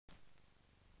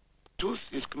tooth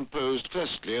is composed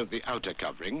firstly of the outer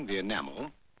covering, the enamel,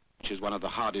 which is one of the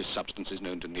hardest substances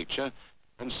known to nature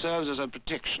and serves as a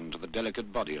protection to the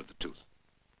delicate body of the tooth.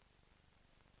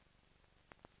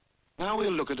 Now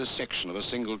we'll look at a section of a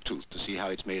single tooth to see how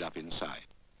it's made up inside.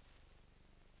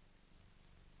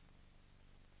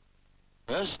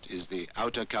 First is the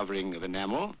outer covering of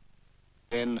enamel,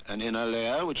 then an inner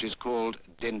layer which is called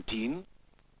dentine,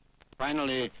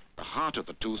 finally the heart of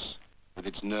the tooth with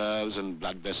its nerves and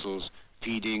blood vessels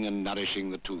feeding and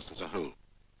nourishing the tooth as a whole.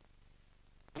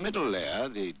 The middle layer,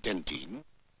 the dentine,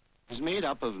 is made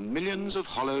up of millions of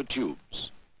hollow tubes.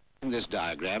 In this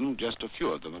diagram, just a few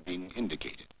of them have been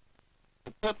indicated.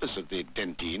 The purpose of the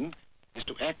dentine is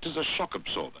to act as a shock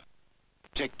absorber,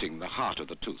 protecting the heart of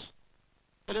the tooth.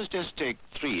 Let us just take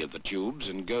 3 of the tubes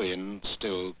and go in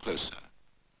still closer.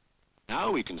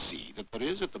 Now we can see that there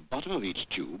is at the bottom of each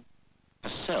tube a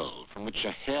cell from which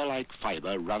a hair-like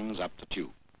fiber runs up the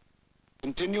tube.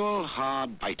 Continual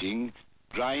hard biting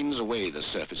grinds away the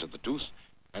surface of the tooth,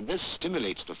 and this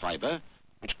stimulates the fiber,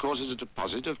 which causes a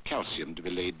deposit of calcium to be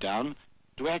laid down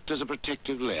to act as a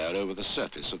protective layer over the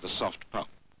surface of the soft pulp.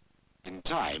 In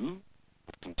time,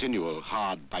 with continual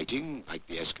hard biting, like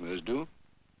the Eskimos do,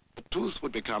 the tooth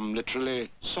would become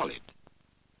literally solid.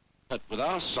 But with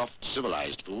our soft,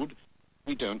 civilized food,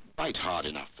 we don't bite hard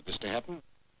enough for this to happen,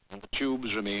 and the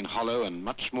tubes remain hollow and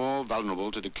much more vulnerable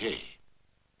to decay.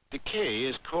 Decay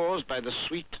is caused by the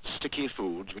sweet, sticky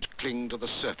foods which cling to the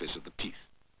surface of the teeth.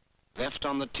 Left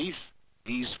on the teeth,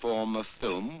 these form a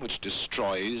film which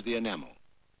destroys the enamel.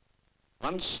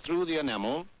 Once through the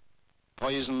enamel,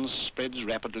 poison spreads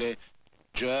rapidly,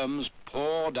 germs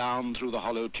pour down through the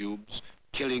hollow tubes,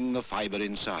 killing the fiber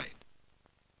inside.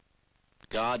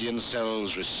 Guardian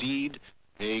cells recede,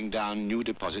 laying down new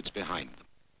deposits behind them.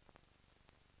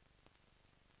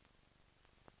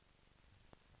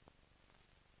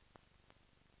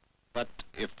 But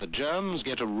if the germs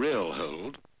get a real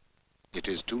hold, it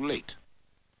is too late,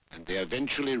 and they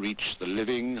eventually reach the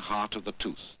living heart of the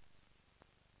tooth.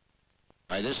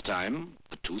 By this time,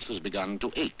 the tooth has begun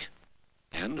to ache,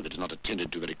 and if it is not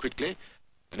attended to very quickly,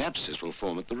 an abscess will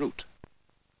form at the root.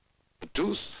 The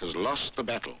tooth has lost the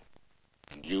battle,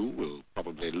 and you will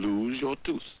probably lose your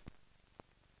tooth.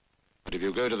 But if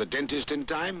you go to the dentist in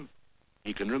time,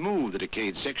 he can remove the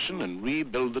decayed section and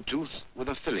rebuild the tooth with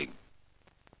a filling.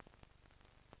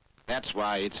 That's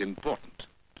why it's important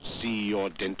to see your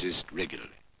dentist regularly.